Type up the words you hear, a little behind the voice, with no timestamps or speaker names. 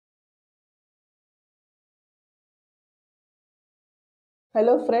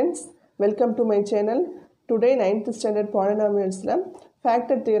Hello friends, welcome to my channel. Today 9th standard Polynomials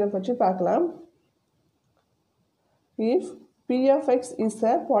factor theorem பற்றி பார்க்கலாம். If p of x is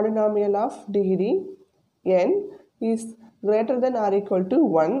a polynomial of degree n is greater than or equal to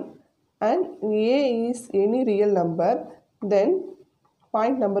 1 and a is any real number, then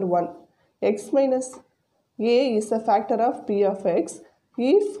point number 1, x minus a is a factor of p of x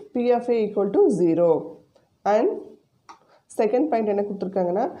if p of a equal to 0 and second point என்ன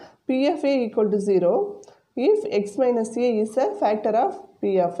கொடுத்திருக்காங்கன்னா p of a equal to 0 if x minus a is a factor of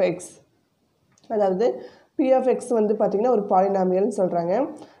p of x. அதாவது p of x வந்து பாத்தீங்கன்னா ஒரு polynomial னு சொல்றாங்க.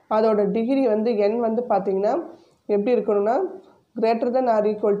 அதோட degree வந்து n வந்து பாத்தீங்கன்னா எப்படி இருக்கணும்னா greater than or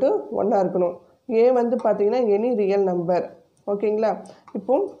equal to 1 ஆ இருக்கணும். a வந்து பாத்தீங்கன்னா any real number. ஓகேங்களா?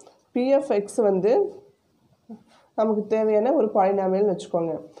 இப்போ p of x வந்து நமக்கு தேவையான ஒரு polynomial னு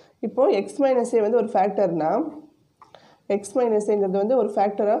வெச்சுக்கோங்க. இப்போ x minus a வந்து ஒரு ஃபேக்டர்னா x minus a ங்கிறது வந்து ஒரு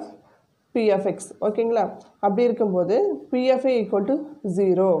factor of p of x. ஓகேங்களா? அப்படி இருக்கும்போது p of a equal to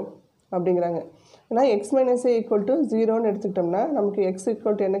 0 அப்படிங்கறாங்க. ஏன்னா x minus a equal to 0 ன்னு எடுத்துக்கிட்டோம்னா நமக்கு x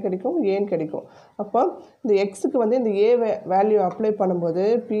equal to என்ன கிடைக்கும்? a ன்னு கிடைக்கும். அப்போ இந்த x க்கு வந்து இந்த a வேல்யூ அப்ளை பண்ணும்போது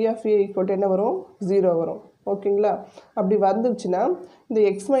p of a equal to என்ன வரும்? 0 வரும். ஓகேங்களா? அப்படி வந்துச்சுனா இந்த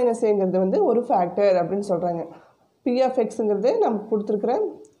x minus a ங்கிறது வந்து ஒரு ஃபேக்டர் அப்படினு சொல்றாங்க. p of x ங்கிறது நமக்கு கொடுத்திருக்கிற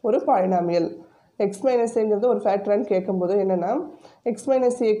ஒரு பாலினாமியல். x minus a ங்கிறது ஒரு ஃபேக்டரான்னு கேட்கும்போது என்னன்னா x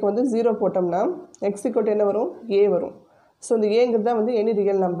minus a க்கு வந்து 0 போட்டோம்னா x equal to என்ன வரும்? a வரும். சோ இந்த a ங்கிறது தான் வந்து any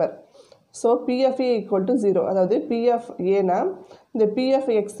real number. So p of a equal to 0. அதாவது p of a னா இந்த p of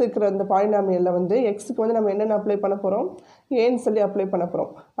x க்குற அந்த பாலினாமியல்ல வந்து x க்கு வந்து நம்ம என்னென்ன அப்ளை பண்ண போறோம்? a ன்னு சொல்லி அப்ளை பண்ண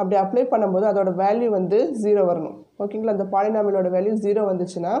போறோம். அப்படி அப்ளை பண்ணும்போது அதோட வேல்யூ வந்து 0 வரணும். ஓகேங்களா? அந்த பாலினாமியலோட வேல்யூ 0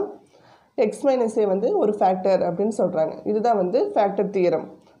 வந்துச்சுனா x minus a வந்து ஒரு ஃபேக்டர் அப்படினு சொல்றாங்க. இதுதான் வந்து ஃபேக்டர் தியரம்.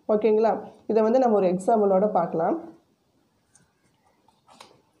 ஓகேங்களா? இத வந்து நம்ம ஒரு எக்ஸாம்பிளோட பார்க்கலாம்.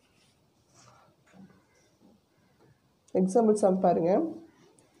 எக்ஸாம்பிள் சம் பாருங்க.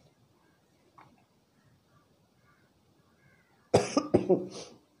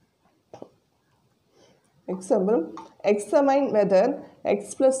 Example, examine whether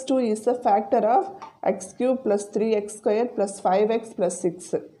x plus 2 is a factor of x cube plus 3x squared plus 5x plus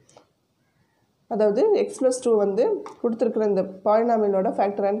 6. அதாவது x plus 2 வந்து கொடுத்திருக்கிற இந்த பாலினாமியலோட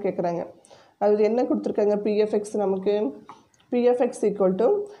ஃபேக்டரான்னு கேக்குறாங்க. அது என்ன கொடுத்திருக்காங்க? p of x நமக்கு p of x equal to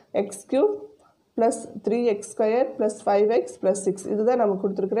x cube plus 3x squared plus 5x plus 6. இதுதான் நமக்கு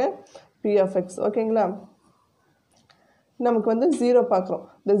கொடுத்திருக்கிற p of x. ஓகேங்களா? நமக்கு வந்து 0 பார்க்கிறோம்.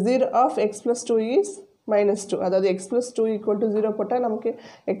 The 0 of x plus 2 is minus 2. அதாவது x plus 2 equal to 0 போட்டா நமக்கு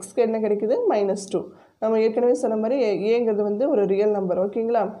x க்கு என்ன கிடைக்குது? minus 2. நம்ம ஏற்கனவே சொன்ன மாதிரி a ங்கிறது வந்து ஒரு ரியல் நம்பர்.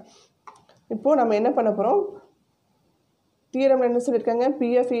 ஓகேங்களா? இப்போ நம்ம என்ன பண்ண போறோம்? தியரம்ல என்ன சொல்லிருக்காங்க?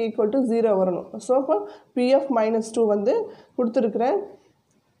 p of a equal to 0 வரணும். சோ அப்ப p of minus 2 வந்து கொடுத்திருக்கிற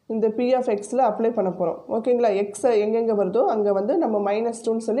இந்த p of x ல அப்ளை பண்ண போறோம். ஓகேங்களா? x எங்கெங்க வருதோ அங்க வந்து நம்ம minus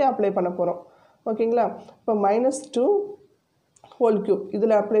 2 ன்னு சொல்லி அப்ளை பண்ண போறோம். ஓகேங்களா? இப்போ minus 2 whole cube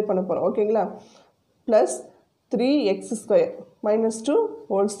இதுல அப்ளை பண்ண போறோம். ஓகேங்களா? plus 3x square minus 2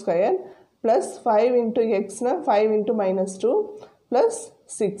 whole square plus 5 into x னா 5 into minus 2 plus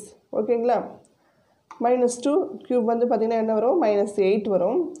 6. ஓகேங்களா? minus 2 cube வந்து பாத்தீங்கன்னா என்ன வரும்? minus 8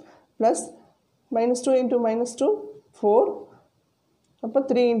 வரும் plus minus 2 into minus 2 4. அப்ப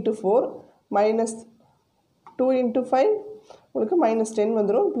 3 into 4 minus 2 into 5 உங்களுக்கு minus 10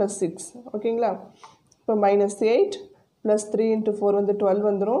 வந்துரும் plus 6. ஓகேங்களா? இப்போ minus 8 plus 3 into 4 வந்து 12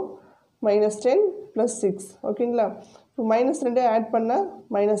 வந்துரும் minus 10 plus 6. ஓகேங்களா? இப்போ minus 2 ஆட் பண்ணா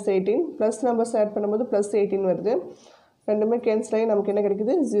minus 18 plus numbers ஆட் பண்ணும்போது plus 18 வருது. ரெண்டுமே கேன்சல் ஆகி நமக்கு என்ன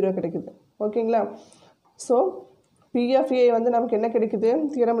கிடைக்குது? 0 கிடைக்குது. ஓகேங்களா? சோ p of a வந்து நமக்கு என்ன கிடைக்குது?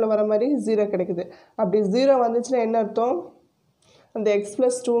 தியரம்ல வர மாதிரி 0 கிடைக்குது. அப்படி 0 வந்துச்சுனா என்ன அர்த்தம்? அந்த x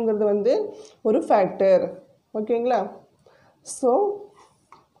plus 2 ங்கிறது வந்து ஒரு ஃபேக்டர். ஓகேங்களா? So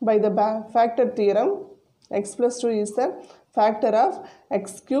by the factor theorem x plus 2 is the factor of x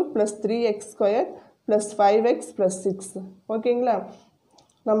cube plus 3x squared plus 5x plus 6. ஓகேங்களா?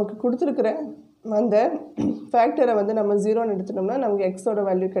 நமக்கு கொடுத்திருக்கிற அந்த ஃபேக்டரை வந்து நம்ம 0 ன்னு எடுத்துட்டோம்னா நமக்கு x ஓட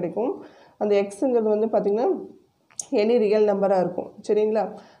வேல்யூ கிடைக்கும். அந்த x ங்கிறது வந்து பாத்தீங்கன்னா any ரியல் நம்பரா இருக்கும். சரிங்களா?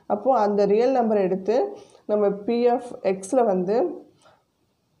 அப்போ அந்த ரியல் நம்பரை எடுத்து நம்ம p of x ல வந்து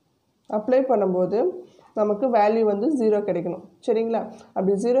அப்ளை பண்ணும்போது நமக்கு வேல்யூ வந்து 0 கிடைக்கணும். சரிங்களா?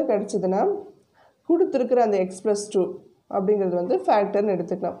 அப்படி 0 கிடைச்சதுனா கொடுத்திருக்கிற அந்த x plus 2 அப்படிங்கிறது வந்து ஃபேக்டர்னு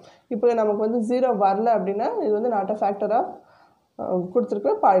எடுத்துக்கலாம். இப்போ நமக்கு வந்து 0 வரல அப்படினா இது வந்து not a factor of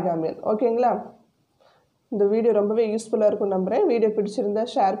கொடுத்திருக்கிற பாலினாமியல். ஓகேங்களா? இந்த வீடியோ ரொம்பவே யூஸ்ஃபுல்லா இருக்கும் நம்புறேன். வீடியோ பிடிச்சிருந்தா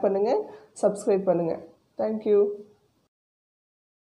ஷேர் பண்ணுங்க, சப்ஸ்கிரைப் பண்ணுங்க. Thank you.